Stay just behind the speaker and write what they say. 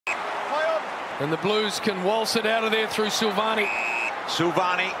And the Blues can waltz it out of there through Silvagni.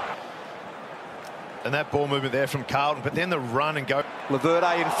 Silvagni. And that ball movement there from Carlton, but then the run and go.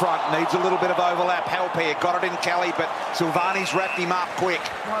 Laverde in front, needs a little bit of overlap. Help here, got it in Kelly, but Silvagni's wrapped him up quick.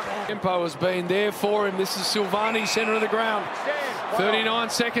 Tempo has been there for him. This is Silvagni, centre of the ground. 39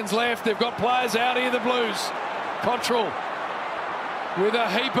 seconds left. They've got players out here, the Blues. Cottrell with a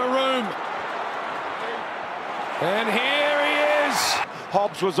heap of room. And here he is.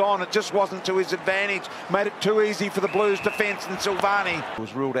 Hobbs was on, it just wasn't to his advantage. Made it too easy for the Blues defence, and Silvagni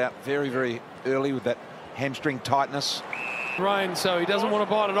was ruled out very, very early with that hamstring tightness. Rain, so he doesn't want to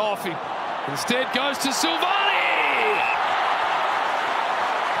bite it off. He instead goes to Silvagni.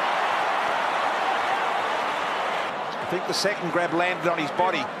 I think the second grab landed on his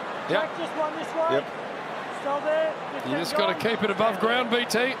body. Yep. Just one this way. Yep. Still there. You just got to keep it above ground,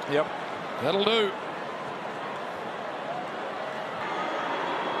 BT. Yep. That'll do.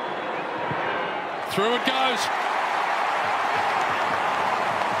 Through it goes.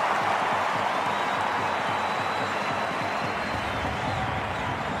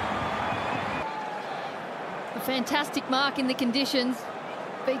 A fantastic mark in the conditions.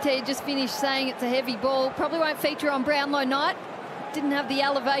 BT just finished saying it's a heavy ball. Probably won't feature on Brownlow night. Didn't have the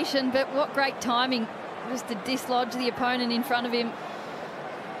elevation, but what great timing just to dislodge the opponent in front of him.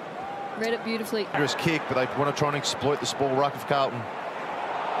 Read it beautifully. Dangerous kick, but they want to try and exploit the small ruck of Carlton.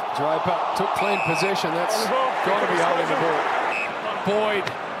 Draper took clean possession. That's got to be holding the ball. Boyd.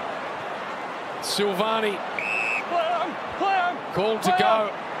 Silvagni. Called to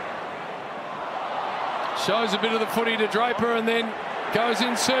go. Shows a bit of the footy to Draper and then goes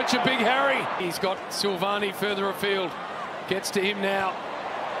in search of Big Harry. He's got Silvagni further afield. Gets to him now.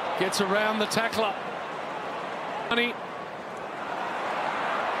 Gets around the tackler.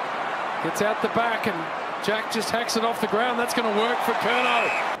 Gets out the back and Jack just hacks it off the ground. That's going to work for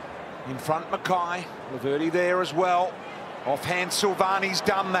Curnow. In front, Mackay. Laverde there as well. Offhand, Silvagni's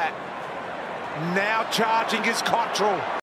done that. Now charging is Cottrell.